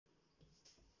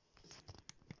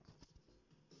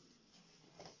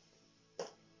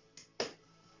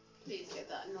Please get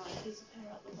that annoying piece of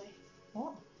hair out the way.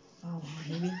 What? Oh,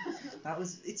 really? That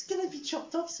was... It's gonna be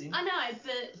chopped off soon. I know,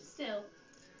 but still.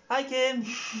 Hi, Kim!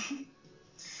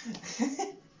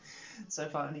 So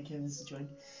finally Kim has joined.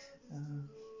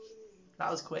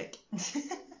 That was quick.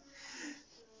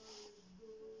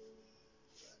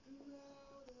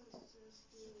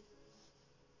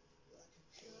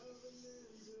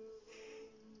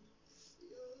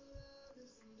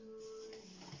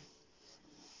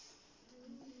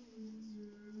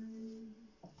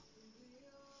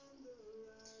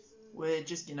 We're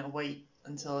just gonna wait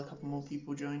until a couple more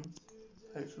people join,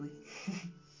 hopefully.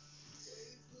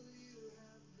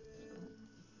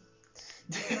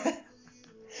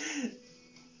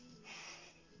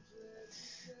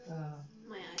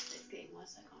 My eyesight's getting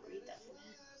worse, I can't read that from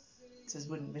here. It says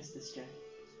wouldn't miss this, Joe.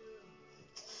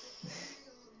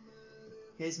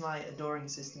 Here's my adoring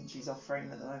assistant, she's off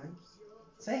frame at the moment.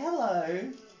 Say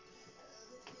hello!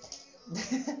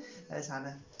 There's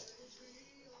Hannah.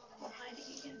 I'm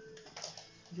hiding again.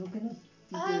 You're gonna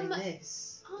be doing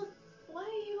this. Oh, why are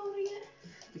you holding it?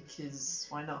 Because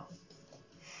why not?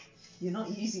 You're not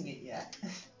using it yet.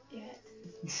 Yeah.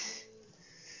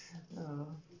 Oh.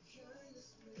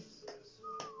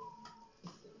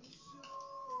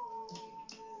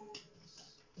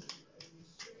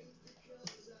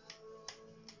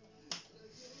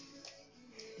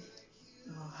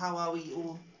 Oh, how are we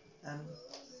all?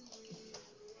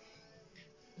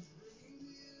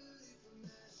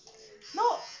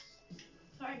 Not.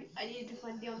 Sorry, I needed to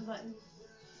find the on button.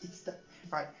 It's the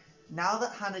right. Now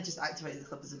that Hannah just activated the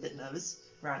clip, I was a bit nervous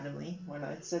randomly when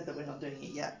I said that we're not doing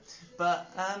it yet. But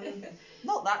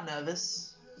not that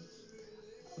nervous.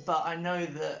 But I know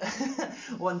that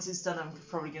once it's done, I'm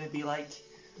probably going to be like,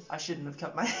 I shouldn't have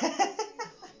cut my hair.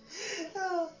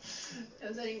 Oh. There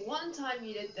was only one time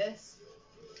you did this.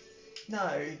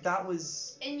 No, that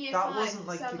was. In year that 5, wasn't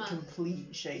like summer. a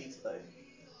complete shave though.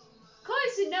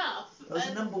 Close enough. It was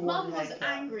and number one Mum was haircut.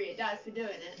 angry at Dad for doing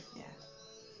it. Yeah.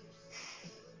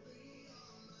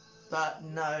 But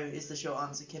no is the short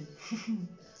answer, Kim.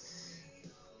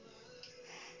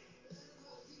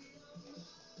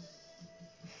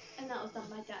 And that was done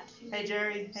by Dad. Hey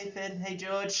Jerry, hey Finn, hey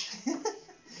George.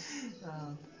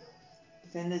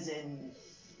 Finn is in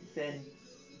Finn.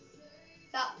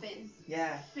 That Finn.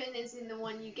 Yeah. Finn is in the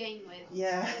one you game with.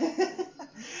 Yeah.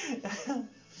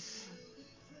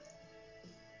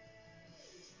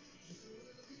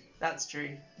 That's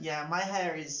true. Yeah, my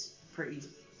hair is pretty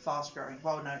fast growing.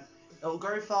 Well, no. It'll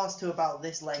grow fast to about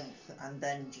this length and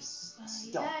then just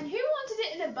stop. Yeah, and who wanted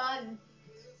it in a bun?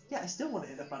 Yeah, I still want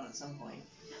it in a bun at some point.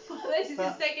 Well, this is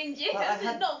the second year.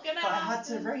 It's not gonna But I happen. had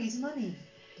to raise money.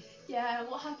 Yeah,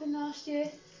 what happened last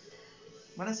year?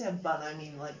 When I say a bun, I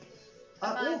mean like A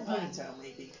or man bun. ponytail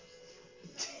maybe.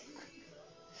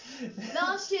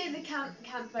 Last year the camp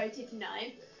voted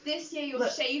no. This year you're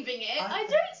Look, shaving it. I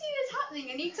don't see this happening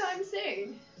anytime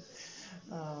soon.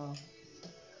 Oh.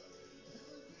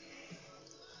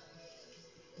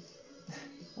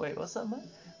 Wait, what's that, man?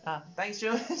 Ah, thanks,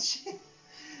 George.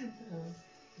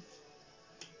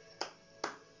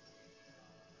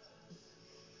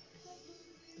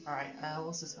 Alright,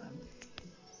 what's the time?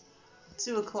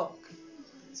 2 o'clock.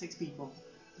 6 people.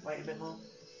 Wait a bit more.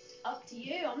 Up to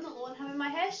you. I'm not the one having my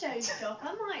hair shaved off,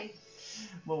 am I?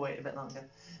 We'll wait a bit longer.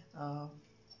 How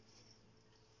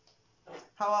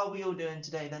are we all doing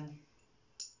today then?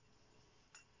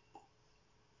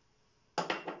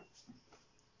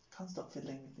 Can't stop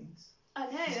fiddling with things. I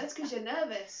know, that's because you're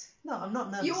nervous. No, I'm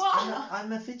not nervous. You are!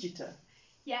 I'm a fidgeter.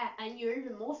 Yeah, and you're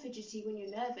even more fidgety when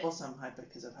you're nervous. Also, I'm hyper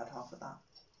because I've had half of that.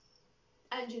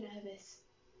 And you're nervous.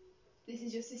 This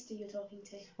is your sister you're talking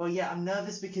to. Well, yeah, I'm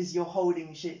nervous because you're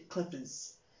holding shit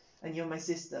clippers. And you're my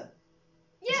sister.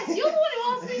 Yes, you're the one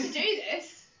who asked me to do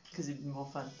this. Because it'd be more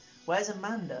fun. Where's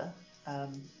Amanda?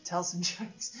 Tell some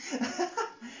jokes.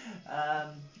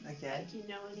 Okay. Like you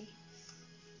know any.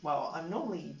 Well, I'm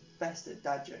normally best at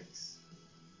dad jokes.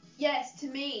 Yes, to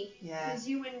me. Yeah. Because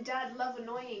you and Dad love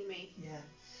annoying me. Yeah.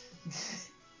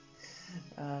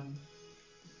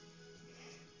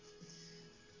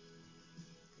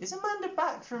 Is Amanda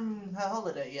back from her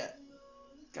holiday yet?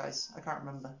 Guys, I can't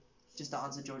remember. Just to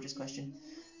answer George's question.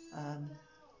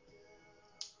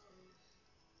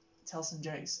 Tell some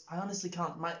jokes. I honestly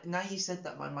can't. Now you said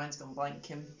that, my mind's gone blank,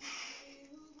 Kim.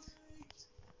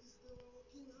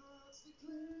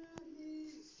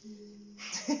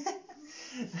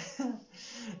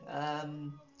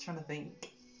 Trying to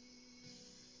think.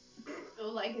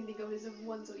 All I can think of is the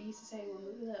ones we used to say when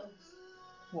we were little.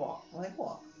 What? Like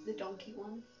what? The donkey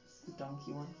one. The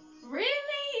donkey one.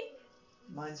 Really?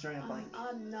 Mine's drawing a blank.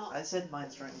 I'm not. I said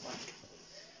mine's drawing a blank.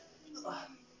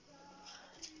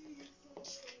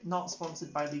 Not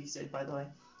sponsored by Lucozade, by the way.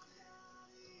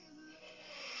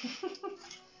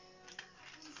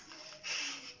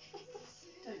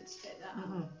 Don't spit that out.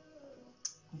 Mm-mm.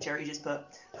 Jerry just put,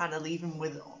 Hannah, leave him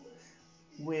with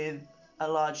a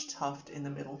large tuft in the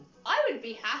middle. I would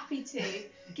be happy to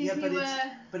give Yeah, you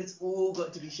but it's all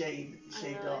got to be shaved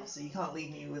know. off, so you can't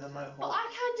leave me with a mohawk. But I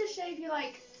can just shave you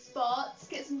like spots,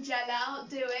 get some gel out,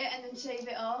 do it, and then shave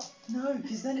it off. No,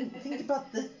 because then think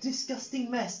about the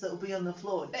disgusting mess that will be on the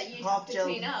floor. That you'd have to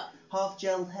clean up. Half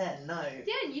gelled hair, no.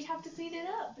 Yeah, and you'd have to clean it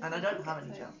up. And I don't have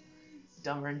any gel.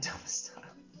 Dumber and Dumber style.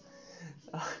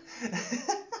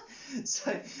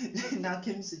 So now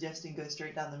Kim's suggesting go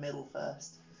straight down the middle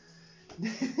first.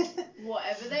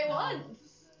 Whatever they want.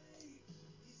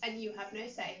 And you have no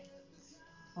say.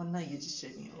 Oh no, you're just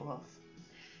shaving it all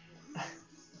off.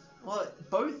 Well,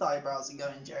 both eyebrows are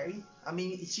going, Jerry. I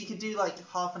mean, she could do like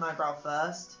half an eyebrow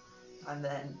first, and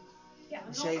then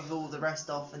shave all the rest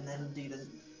off, and then do the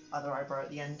other eyebrow at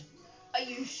the end. Are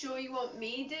you sure you want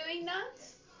me doing that?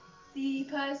 The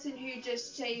person who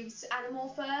just shaves animal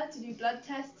fur to do blood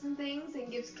tests and things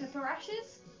and gives clipper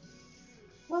rashes?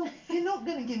 Well, you're not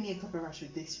going to give me a clipper rash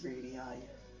with this, really, are you?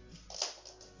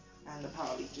 And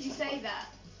apparently just... You say that,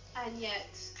 and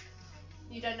yet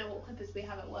you don't know what clippers we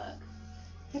have at work.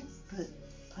 Yeah, but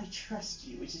I trust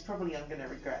you, which is probably I'm going to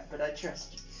regret, but I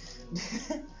trust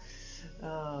you.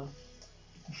 Oh.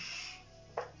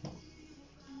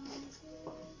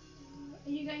 Are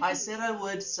you going I said I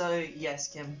would, so yes,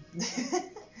 Kim.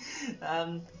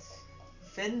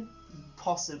 Finn?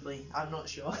 Possibly. I'm not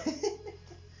sure.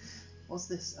 What's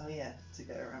this? Oh yeah, to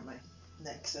go around my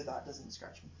neck so that doesn't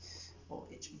scratch me or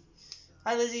itch me.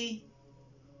 Hi, Lizzie.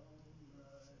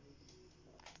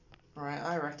 Right,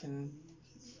 I reckon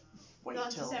wait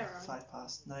Not till Sarah. 5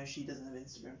 past. No, she doesn't have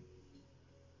Instagram.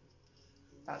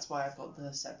 That's why I've got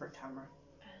the separate camera.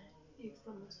 Your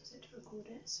mum was set to record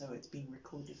it. So it's being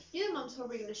recorded. You know mum's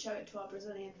probably going to show it to our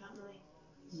Brazilian family.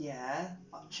 Yeah,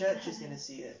 church is going to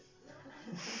see it.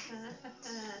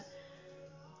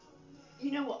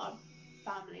 You know what our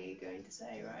family are going to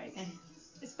say, right?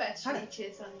 Especially Hannah,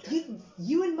 Cheers Sandra.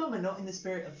 You and mum are not in the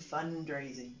spirit of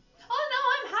fundraising. Oh no,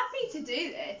 I'm happy to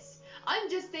do this. I'm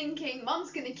just thinking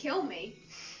mum's going to kill me.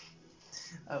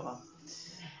 Oh well.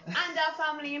 And our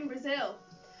family in Brazil.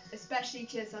 Especially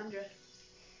Cheers Sandra.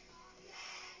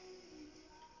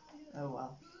 Oh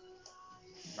well.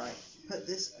 Right, put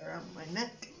this around my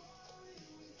neck.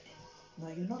 No,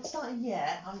 you're not starting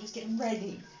yet. I'm just getting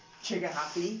ready. Trigger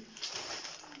happy.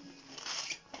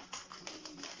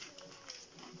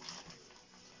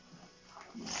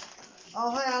 Oh,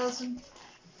 hi, Alison.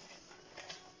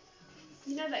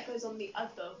 You know that goes on the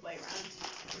other way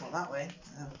round. Not that way.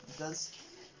 Oh, it does.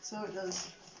 So it does.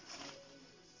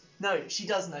 No, she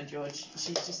does know, George.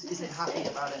 She just isn't happy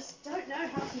about it. You don't know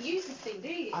how to use this thing, do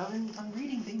you? I'm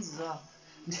reading things as well.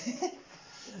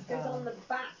 It goes on the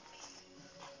back.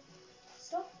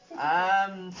 Stop.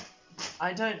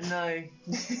 I don't know.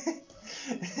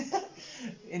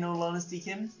 In all honesty,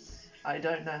 Kim, I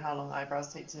don't know how long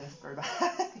eyebrows take to grow back.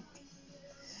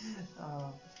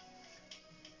 Oh.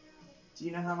 Do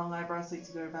you know how long eyebrows take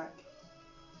to grow back?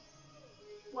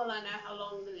 Well, I know how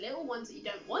long the little ones that you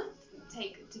don't want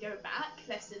take to go back,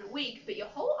 less than a week, but your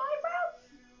whole eyebrow?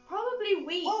 Probably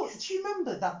weeks. Oh, do you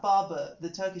remember that barber, the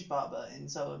Turkish barber in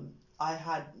Soham? I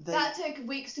had... That took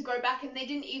weeks to grow back and they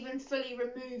didn't even fully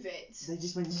remove it. They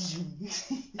just went...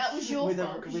 That was your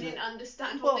fault because you didn't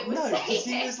understand what they were saying. No, because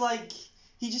he was like...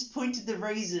 He just pointed the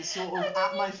razor sort of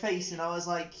at my face and I was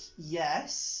like,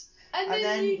 yes. And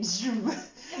then you...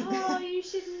 Oh, Oh, you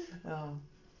shouldn't... Oh.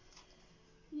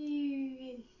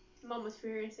 You... Mum was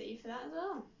furious at you for that as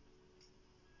well.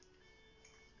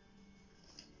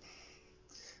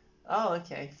 Oh,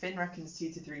 okay. Finn reckons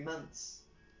 2 to 3 months.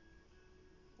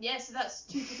 Yeah, so that's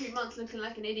 2 to 3 months looking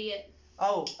like an idiot.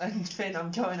 Oh, and Finn,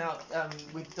 I'm going out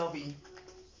with Dobby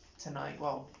tonight.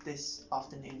 Well, this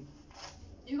afternoon.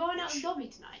 You're going out with Dobby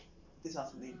tonight? This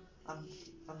afternoon. I'm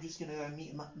just gonna go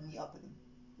meet up with him.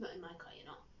 Not in my car, you're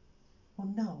not. Oh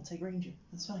no, I'll take Ranger.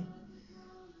 That's fine.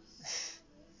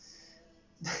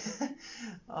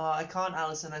 Oh, I can't,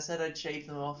 Alison. I said I'd shave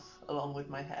them off along with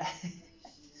my hair.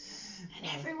 And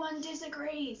everyone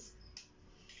disagrees.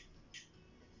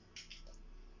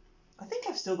 I think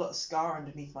I've still got a scar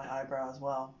underneath my eyebrow as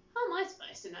well. How am I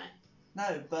supposed to know?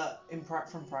 No, but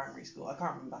from primary school. I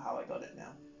can't remember how I got it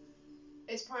now.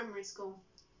 It's primary school.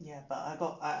 Yeah, but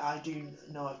I do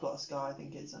know I've got a scar. I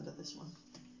think it's under this one.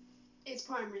 It's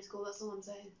primary school, that's all I'm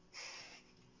saying.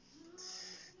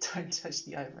 Don't touch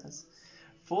the eyebrows.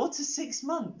 4 to 6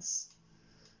 months.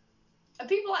 Are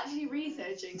people actually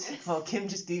researching this? Well, Kim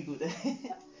just googled it.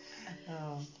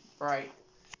 Right.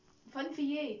 Fun for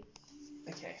you.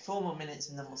 Okay, 4 more minutes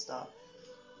and then we'll start.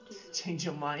 Change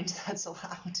your mind, that's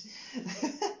allowed.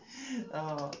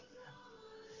 Oh.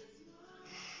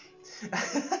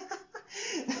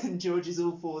 George is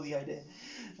all for the idea.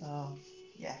 Oh,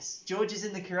 yes. George is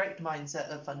in the correct mindset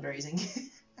of fundraising.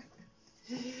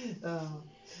 Oh.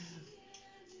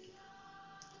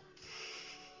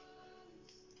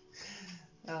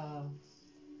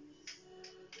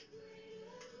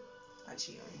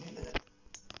 Actually, I'm gonna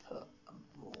put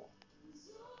more.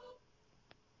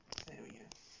 There we go.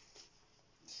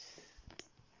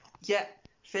 Yeah,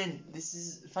 Finn, this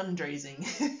is fundraising.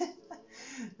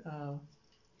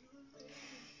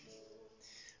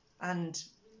 And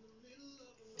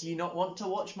do you not want to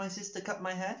watch my sister cut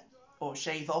my hair? Or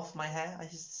shave off my hair, I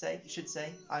should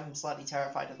say. I'm slightly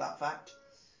terrified of that fact.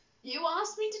 You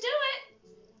asked me to do it.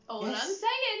 All Yes, I'm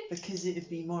saying. Because it'd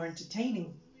be more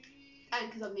entertaining. And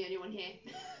because I'm the only one here.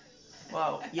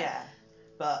 Well, yeah,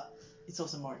 but it's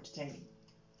also more entertaining.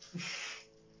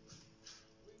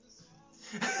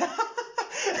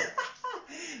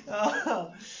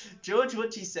 Oh, George,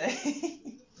 what'd you say?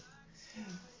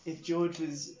 If George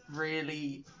was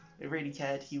really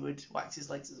cared, he would wax his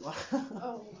legs as well.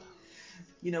 Oh.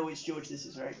 You know which George this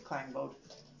is, right? Klangbold.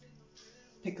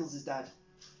 Pickles' dad.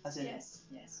 As in Yes.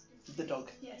 the dog.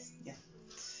 Yes. Yeah.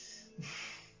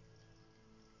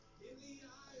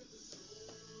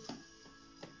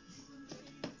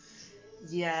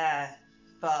 Yeah,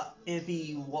 but it'd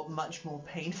be much more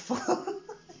painful.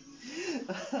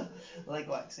 Leg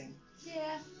waxing.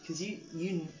 Yeah. Because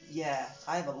yeah,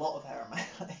 I have a lot of hair on my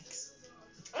legs.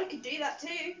 I could do that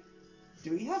too.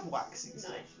 Do we have waxing No,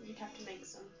 stuff? you'd have to make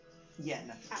some. Yeah,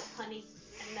 no. Out of honey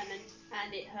and lemon,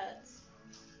 and it hurts.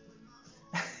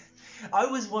 I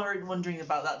was wondering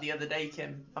about that the other day,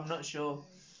 Kim. I'm not sure.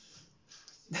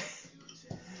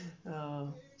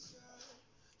 Oh.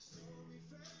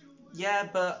 Yeah,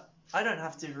 but I don't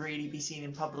have to really be seen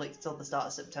in public till the start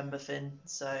of September, Finn,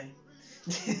 so...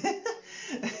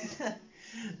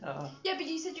 Oh. Yeah, but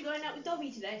you said you're going out with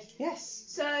Dobby today. Yes.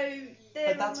 So...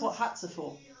 But that's what hats are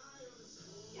for.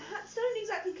 Hats don't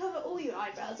exactly cover all your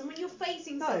eyebrows, and when you're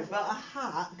facing No, someone... but a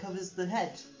hat covers the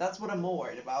head. That's what I'm more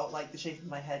worried about, like the shape of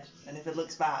my head. And if it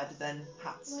looks bad, then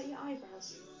hats. Like your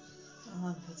eyebrows.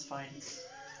 Oh, that's fine.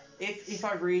 If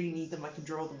I really need them, I can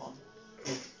draw them on.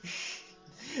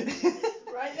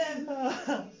 Right then.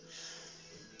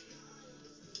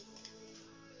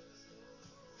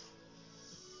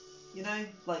 You know,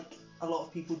 like a lot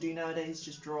of people do nowadays,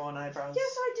 just draw on eyebrows.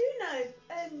 Yes, I do know,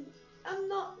 and I'm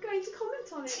not going to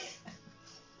comment on it.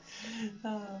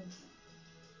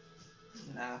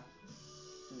 Nah.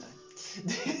 No.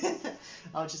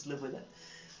 I'll just live with it.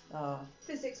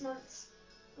 For 6 months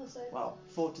or so. Well,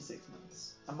 4 to 6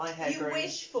 months. And my hair You grows...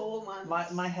 wish 4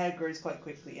 months. My hair grows quite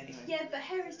quickly anyway. Yeah, but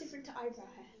hair is different to eyebrow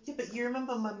hair. Yeah, but you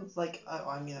remember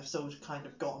I've still kind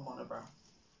of got a monobrow.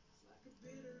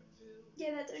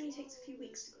 Yeah, that only takes a few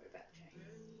weeks to grow back,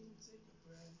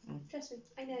 Jay. Trust me,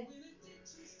 I know.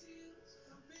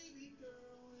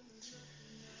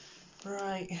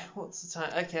 Right, what's the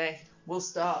time? Okay, we'll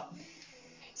start.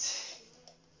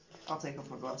 I'll take off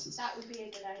my glasses. That would be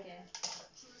a good idea.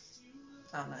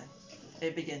 Oh no.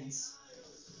 It begins.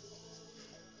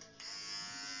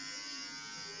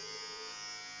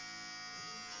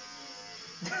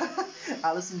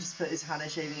 Alison just put his Hannah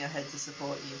shaving her head to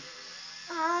support you.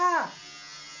 Ah!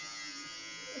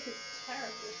 This is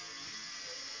terrible.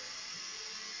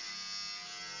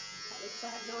 Because I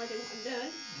have no idea what I'm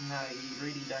doing. No, you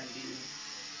really don't, do you?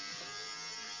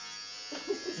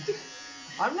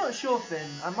 I'm not sure, Finn.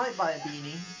 I might buy a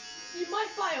beanie. You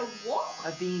might buy a what?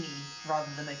 A beanie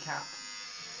rather than a cap.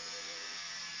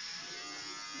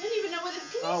 I don't even know whether...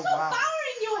 Can Oh, you stop wow.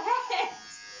 bowering your head?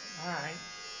 Alright.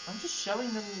 I'm just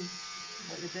showing them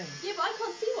what you're doing. Yeah, but I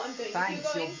can't see what I'm doing. Thanks, if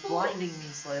you're you're going forward. blinding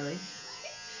me slowly.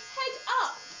 Head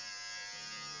up.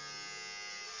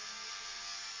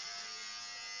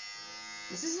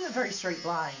 This isn't a very straight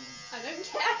line. I don't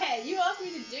care. You asked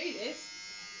me to do this.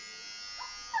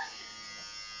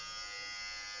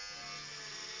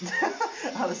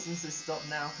 Alison says stop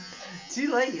now.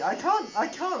 Too late. I can't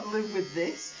live with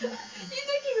this. You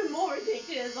look even more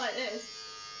ridiculous like this.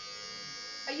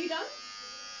 Are you done?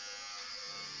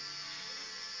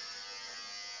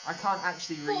 I can't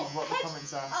actually read Well, what the head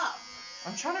comments are. Up.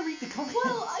 I'm trying to read the comments.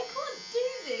 Well, I can't do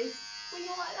this when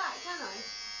you're like that, can I?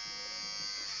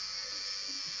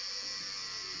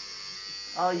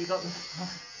 Oh, you got the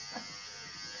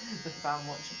the fan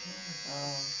watching.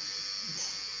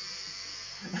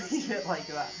 leave it like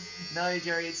that. No,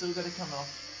 Jerry, it's all got to come off.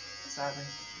 Sadly.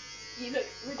 You look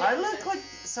ridiculous. I look like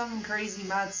some crazy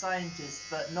mad scientist,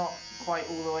 but not quite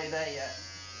all the way there yet.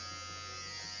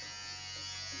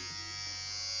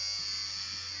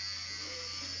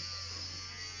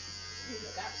 You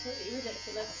look absolutely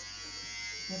ridiculous.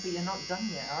 Yeah, but you're not done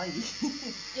yet, are you?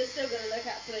 You're still going to look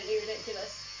absolutely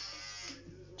ridiculous.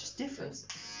 Just different.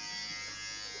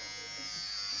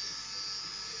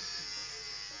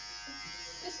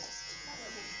 This is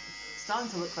terrible. Starting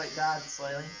to look like Dad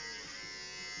slowly.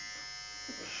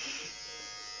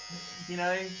 You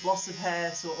know, loss of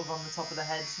hair sort of on the top of the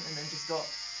head, and then just got...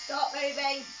 Stop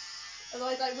moving!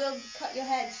 Otherwise I will cut your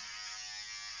head.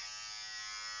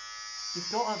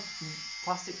 You've got a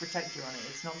plastic protector on it.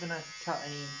 It's not going to cut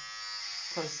any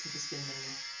closer to the skin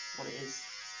than what it is.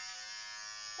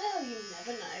 Well, you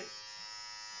never know.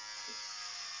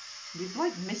 You've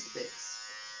like missed bits.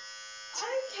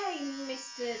 Okay,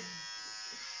 Mr.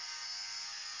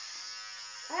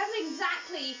 I haven't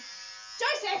exactly...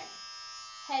 Joseph!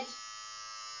 Head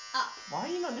up. Why are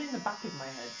you not doing the back of my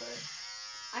head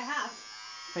though? I have.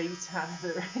 Fate out of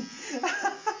the rain.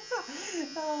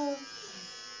 Oh.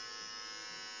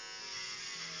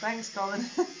 Thanks, Colin.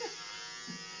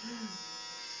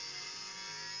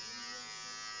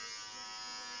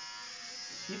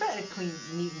 You better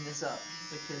neaten this up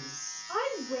because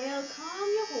I will calm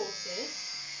your horses.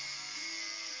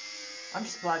 I'm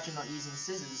just glad you're not using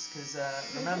scissors because I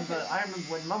remember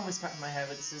when Mum was cutting my hair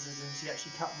with the scissors and she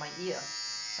actually cut my ear.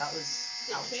 That was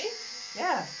Did ouch. she?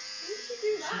 Yeah. When did she do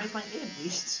She that? made my ear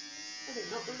bleed. I do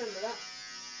not remember that.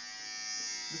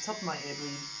 The top of my ear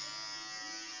bleed.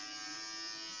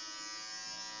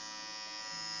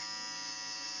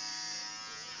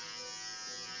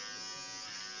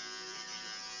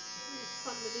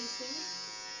 Fun with these things.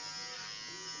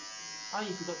 Oh,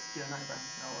 you forgot to do an eyebrow.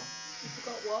 Oh well. You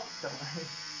forgot what? Don't worry.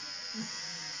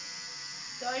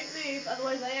 Don't move,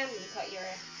 otherwise I am going to cut your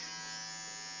ear.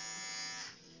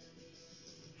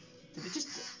 Did it just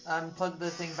plug the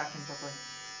thing back in properly?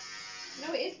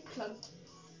 No, it is plugged.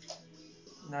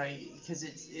 No, because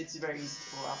it's very easy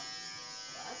to pull out.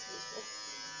 That's useful.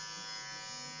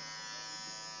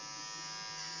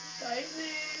 Don't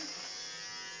move.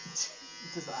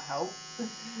 Does that help? Not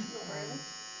really.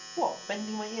 What?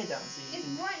 Bending my ear down so you It's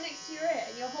can... right next to your ear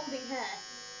and you're holding hair.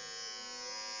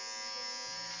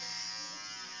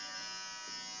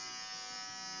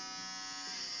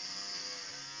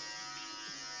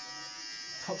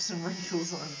 Pop some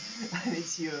wrinkles on and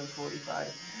it's you at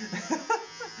 45.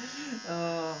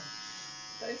 Oh.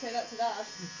 Don't say that to Dad.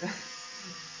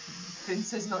 Finn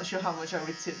says not sure how much I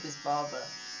would tip this barber.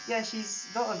 Yeah, she's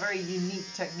got a very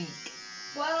unique technique.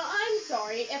 Well, I'm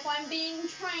sorry if I'm being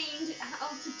trained how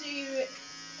to do...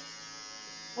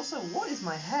 Also, what is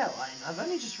my hairline? I've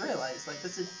only just realised, like,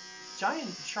 there's a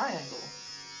giant triangle.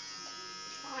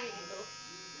 Triangle.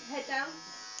 Head down.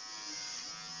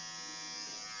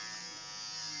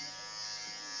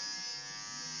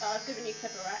 Oh, I've given you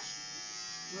clipper rash.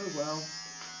 Oh well.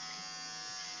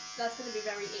 That's going to be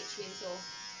very itchy and sore.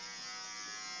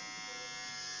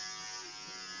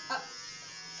 Up.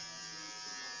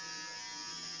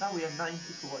 Oh, we have 9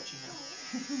 people watching now.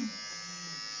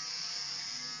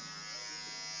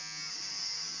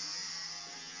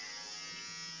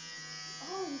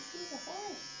 Oh, these things are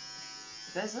hard.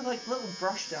 There's a like little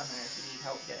brush down there if you need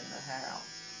help getting the hair out.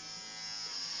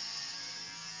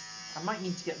 I might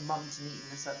need to get Mum to neaten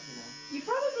this up, you know. You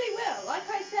probably will. Like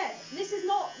I said, this is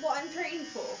not what I'm trained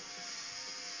for.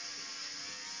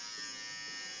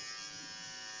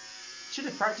 Should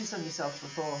have practiced on yourself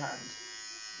beforehand.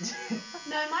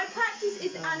 No, my practice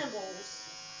is animals.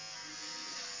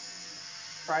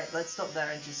 Right, let's stop there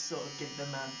and just sort of give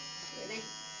them a... Really?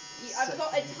 I've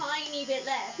got a second. tiny bit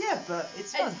left. Yeah, but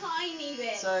it's A fun. tiny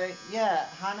bit. So, yeah,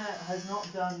 Hannah has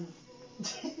not done...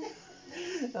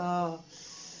 Oh.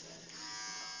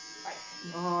 Right.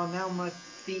 Oh, now my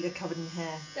feet are covered in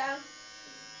hair. Down.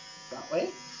 That way?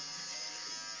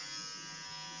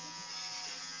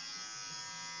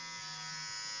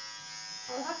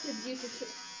 I'll have to use a trick.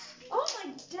 Oh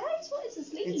my days, what is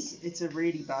this lead? It's a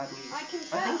really bad weave. I can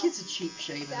I think tell. it's a cheap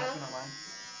shave, I'm not Down. gonna lie.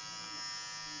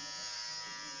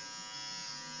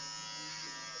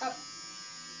 Up.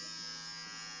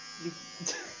 You...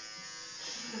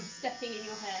 Stepping in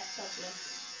your hair, lovely.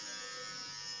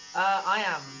 I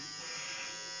am.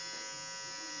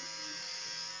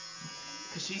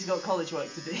 Because she's got college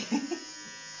work to do.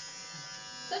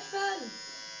 Such fun.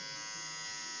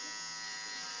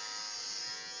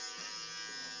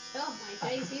 Oh my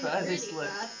days, he prefer was this really look.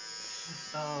 bad.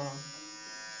 Oh.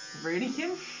 Really,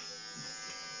 Kim?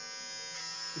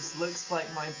 This looks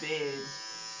like my beard.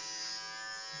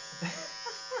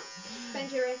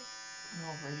 Bend your ear.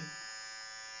 Oh, really?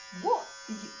 What?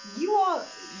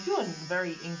 You're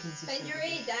very inconsistent. Bend your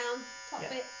ear down. Top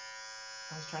bit.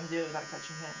 I was trying to do it without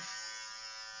catching hair.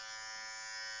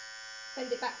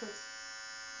 Bend it backwards.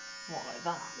 What, like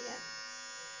that? Yeah.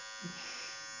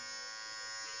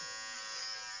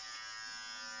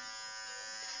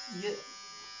 Yeah.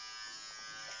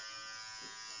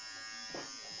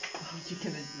 Oh, you're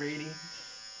gonna really?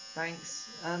 Thanks.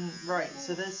 Right,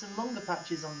 so there's some longer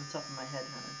patches on the top of my head,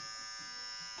 Hannah.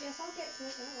 Yes, I'll get to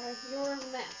it, don't worry. You're a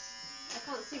mess. I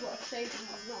can't see what I've shaved and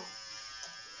what's not.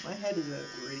 My head is a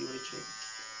really weird shape.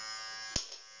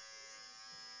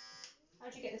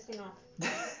 How'd you get this thing off?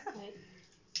 Right.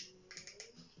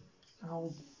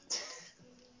 Oh.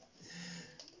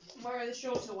 Where are the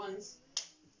shorter ones?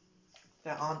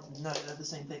 There aren't. No, they're the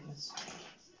same thickness.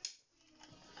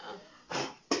 Oh.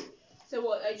 So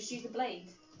what? I just use the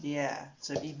blade? Yeah,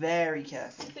 so be very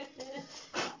careful.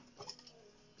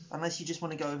 Unless you just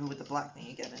want to go over with the black thing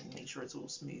again and make sure it's all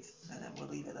smooth, and then we'll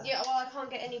leave it there. Yeah, well, I can't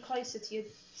get any closer to your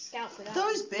scalp without.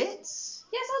 Those bits?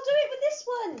 Yes, I'll do it with this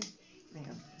one. Hang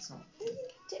on, it's not. What are you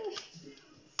doing?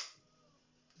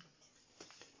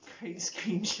 Great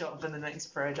screenshot for the next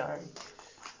prayer diary.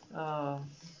 Oh.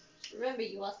 Remember,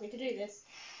 you asked me to do this.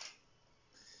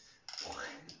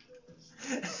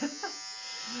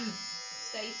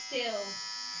 Stay still.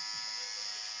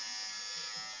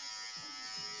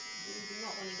 You do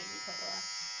not want to give me proper eye.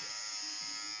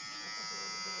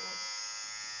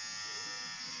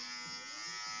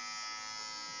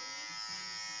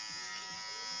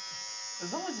 As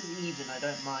long as it's even, I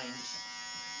don't mind.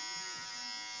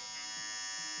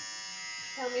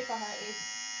 Tell me if I hurt you.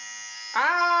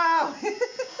 Ow!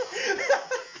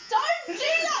 Don't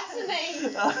do that to me!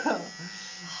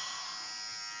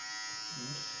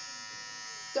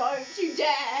 Don't you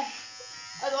dare!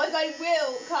 Otherwise I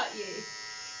will cut you.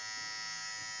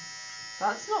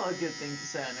 That's not a good thing to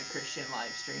say on a Christian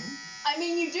live stream. I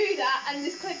mean, you do that and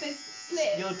this clip is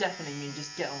slipped. You're deafening me,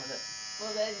 just get on with it.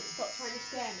 Well then, stop trying to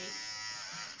scare me.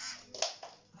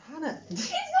 Hannah!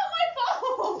 It's not my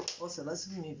fault! Also, let's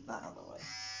move that out of the way.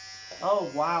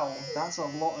 Oh wow, that's a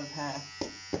lot of hair.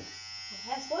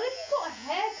 Yes, well if you got a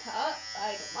haircut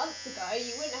like months ago,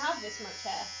 you wouldn't have this much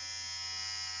hair.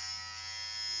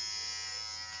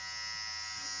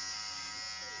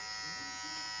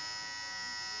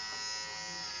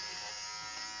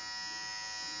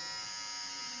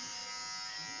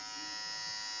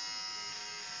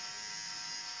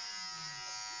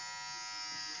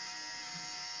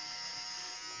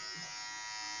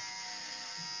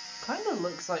 Kind of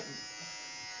looks like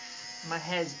my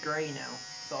hair's grey now,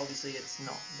 but obviously it's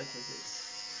not because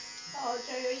it's. Oh,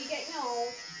 Joe, are you getting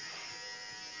old?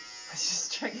 Has your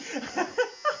strength?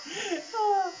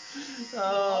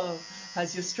 Oh,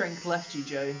 has your strength left you,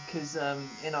 Joe? Because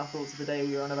in our thoughts of the day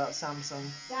we were on about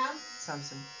Samsung.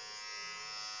 Samson.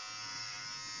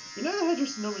 You know the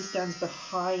hairdresser normally stands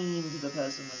behind the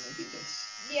person when they do this.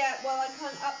 Yeah, well I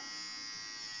can't up.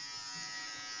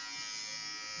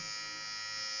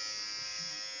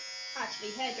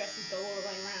 Actually, hairdressers go all the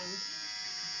way around.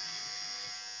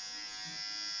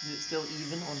 Is it still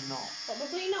even or not?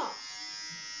 Probably not.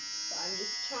 But I'm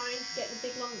just trying to get the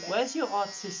big long bit. Where's your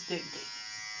artistic...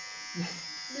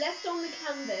 Left on the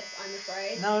canvas, I'm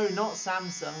afraid. No, not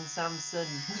Samsung, Samson.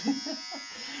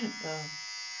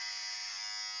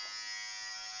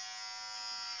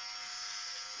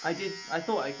 I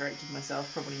thought I corrected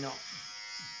myself, probably not.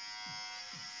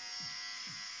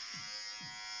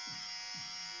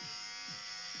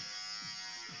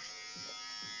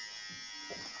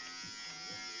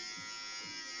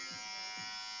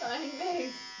 Don't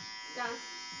move. Down.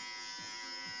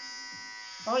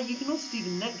 Oh, you can also do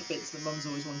the neck bits that Mum's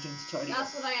always wanting to tidy up.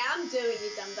 That's what I am doing,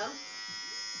 you dum-dum.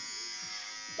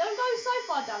 Don't go so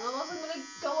far down, otherwise I'm going to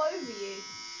go over you.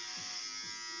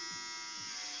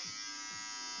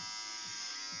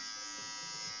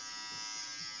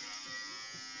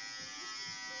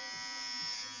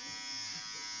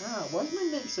 Ah, why is my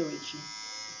neck so itchy?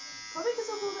 Probably because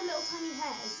of all the little tiny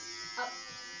hairs. Up.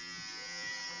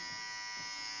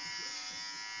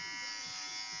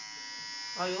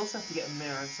 Oh, you also have to get a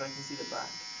mirror so I can see the back.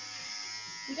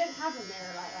 You don't have a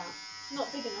mirror like that.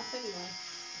 Not big enough anyway.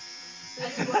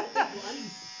 Unless you want a big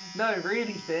one. No,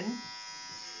 really, Finn.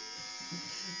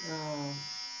 Oh.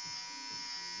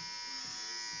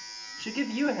 Should give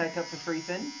you a haircut for free,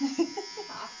 Finn.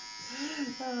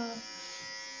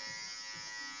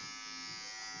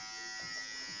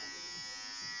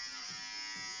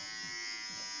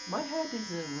 My head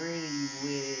is a really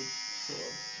weird sort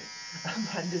of.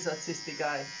 Amanda's artistic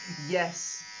eye.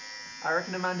 Yes, I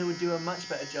reckon Amanda would do a much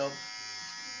better job.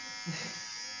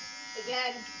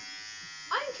 Again,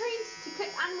 I'm trained to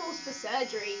clip animals for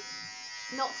surgery,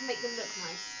 not to make them look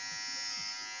nice.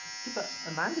 Yeah, but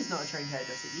Amanda's not a trained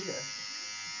hairdresser either.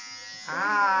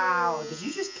 Ow! Did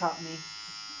you just cut me?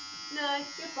 No,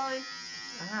 you're fine.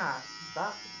 Ah,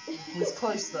 that was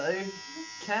close though.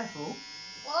 Careful.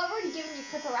 Well, I've already given you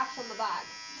clipper rash on the back.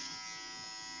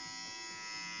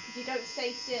 If you don't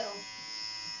stay still.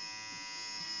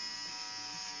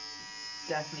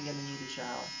 Definitely gonna need a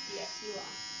shower. Yes, you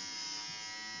are.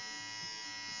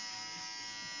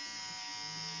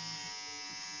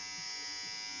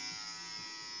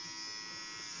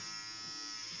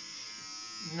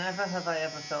 Never have I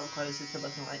ever felt closer to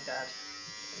looking like Dad.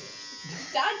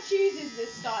 Dad chooses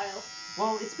this style.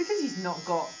 Well, it's because he's not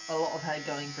got a lot of hair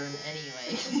going through him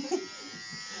anyway.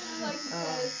 Like he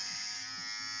says.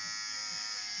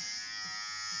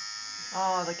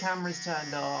 Oh, the camera's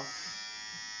turned off.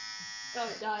 Oh,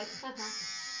 it died.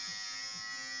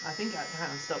 I think hang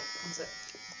on, stop. One sec.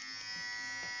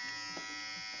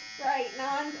 Right,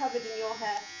 now I'm covered in your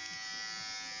hair.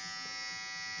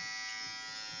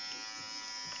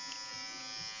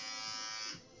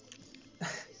 Where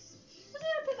did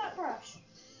I put that brush?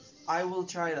 I will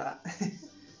try that.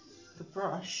 The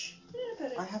brush? Where did I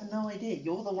put it? I have no idea.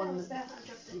 You're the one it's that... there. I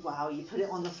dropped it. Wow, you put it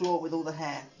on the floor with all the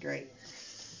hair. Great.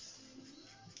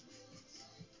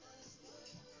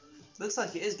 Looks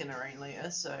like it is gonna rain later,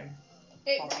 so...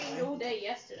 It possibly. rained all day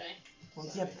yesterday. Well,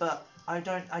 yeah, but I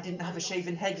didn't have a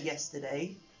shaven head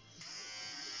yesterday.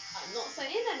 I'm not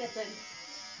saying anything.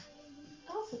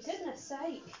 Oh, for goodness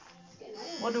sake. It's getting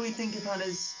late. What do we think of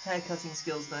Hannah's hair cutting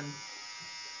skills then?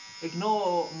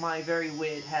 Ignore my very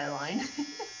weird hairline.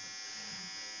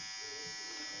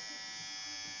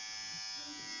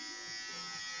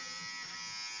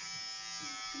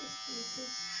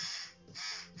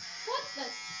 What's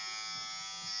this?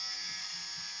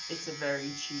 It's a very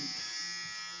cheap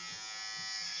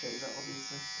shaver,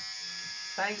 obviously.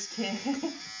 Thanks, Kim.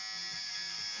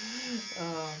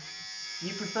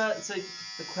 You prefer, so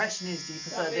the question is, do you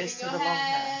prefer Stop this to the moving long your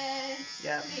hair? head,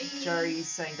 Yeah, please. Jerry's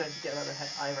saying don't forget about the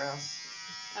eyebrows.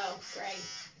 Oh, great.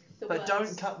 The But worst.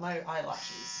 don't cut my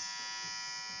eyelashes.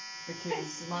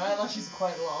 Because my eyelashes are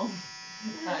quite long.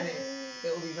 And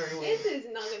it'll be very weird. This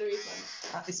is not going to be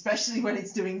fun. Especially when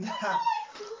it's doing that.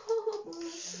 Oh my god.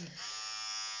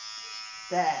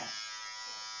 There.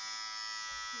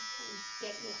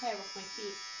 Get your hair off my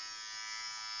feet.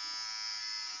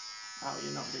 Oh,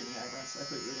 you're not doing the eyebrows. I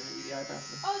thought you were going to do the eyebrows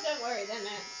then. Oh, don't worry, they're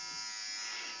next.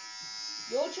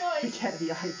 Your choice. Forget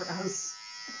the eyebrows.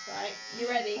 Right, you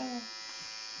ready?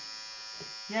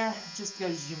 Yeah, just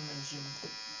go zoom and zoom.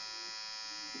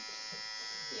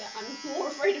 Yeah, I'm more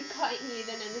afraid of cutting you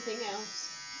than anything else.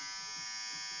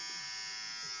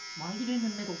 Why are you doing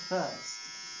the middle first?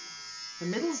 The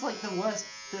middle's like the worst,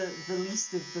 the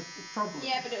least of the problem.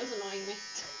 Yeah, but it was annoying me.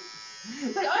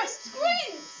 Don't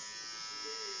squint!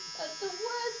 That's the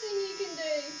worst thing you can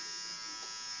do.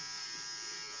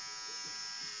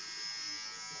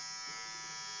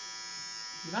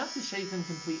 You have to shave them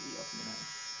completely off, you know.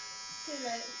 Too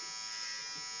late.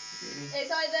 Really?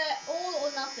 It's either all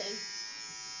or nothing.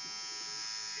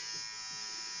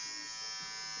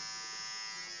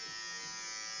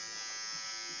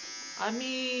 I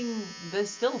mean, there's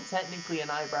still technically an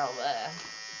eyebrow there.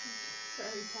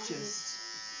 Very tiny. Just...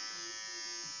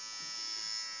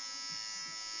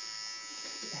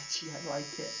 Actually, I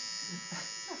like it.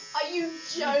 Are you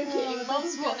joking? Oh,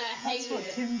 Mum's gonna hate That's what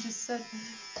it. Kim just said.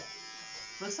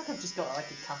 Looks like I've just got like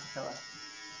a caterpillar.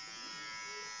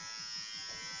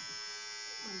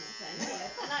 I'm not saying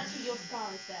it. And actually, your scar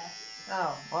is there.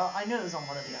 Oh, well, I knew it was on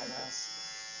one of the eyebrows.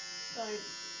 Don't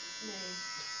move.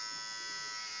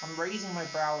 I'm raising my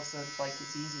brows so like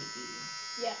it's easy to do.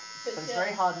 Yeah, but But it's still,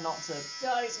 very hard not to,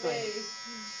 don't squint. move.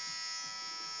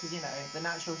 because you know, the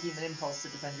natural human impulse to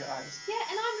defend your eyes. Yeah,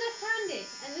 and I'm left-handed,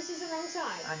 and this is the wrong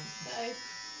side. And So,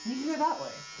 you can go that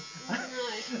way.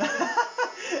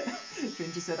 no.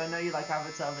 Finn just said, I know you like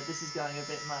Avatar, but this is going a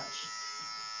bit much.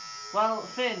 Well,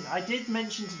 Finn, I did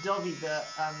mention to Dobby that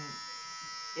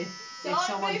if Don't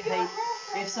someone move your paid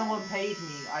hair. if someone paid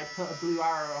me, I'd put a blue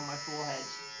arrow on my forehead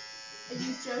Are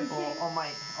you joking? or on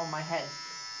my head.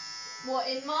 What,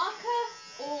 in marker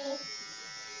or?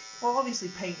 Well, obviously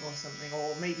paint or something,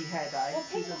 or maybe hair dye, Well,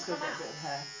 paint because I've will still come got a out. bit of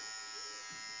hair.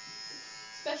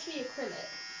 Especially acrylic.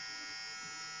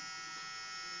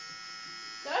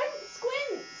 Don't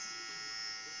squint!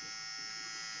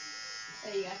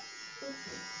 There you go.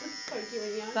 Poke you in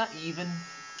the eye. That even?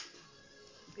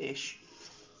 Ish.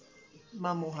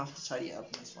 Mum will have to tidy it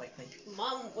up most likely.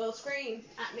 Mum will scream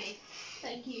at me.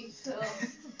 Thank you, so.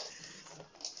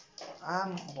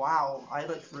 Wow, I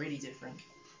look really different.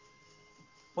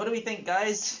 What do we think,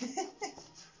 guys?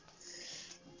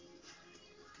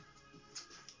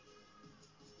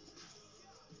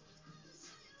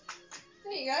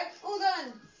 There you go, all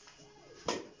done.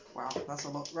 Wow, that's a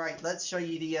lot. Right, let's show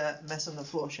you the mess on the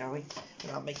floor, shall we?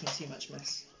 Without making too much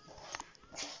mess.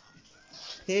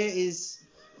 Here is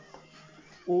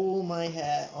all my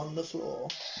hair on the floor.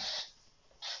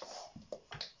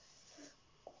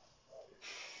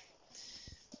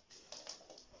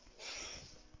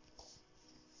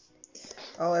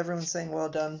 Oh, everyone's saying well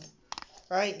done.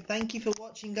 Right, thank you for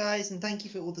watching, guys, and thank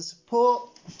you for all the support.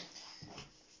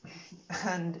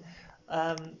 And,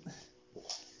 oh,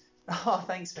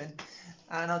 thanks, Finn.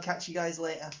 And I'll catch you guys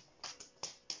later.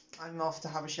 I'm off to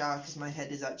have a shower because my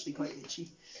head is actually quite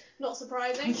itchy. Not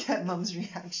surprising. Get Mum's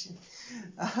reaction.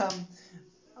 I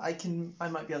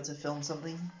might be able to film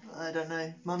something. I don't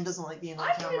know. Mum doesn't like being on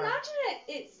I camera. can imagine it.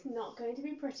 It's not going to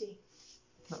be pretty.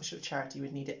 Not sure Charity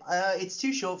would need it. It's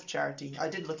too short for Charity. I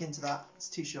did look into that. It's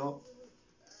too short.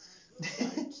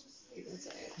 Even so.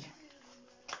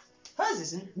 Hers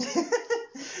isn't.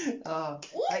 Oh,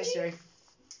 thanks, Jerry.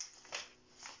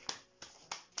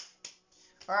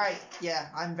 Alright, yeah,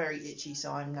 I'm very itchy,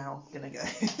 so I'm now gonna go.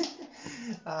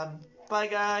 Bye,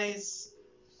 guys.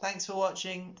 Thanks for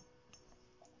watching.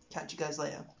 Catch you guys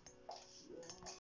later.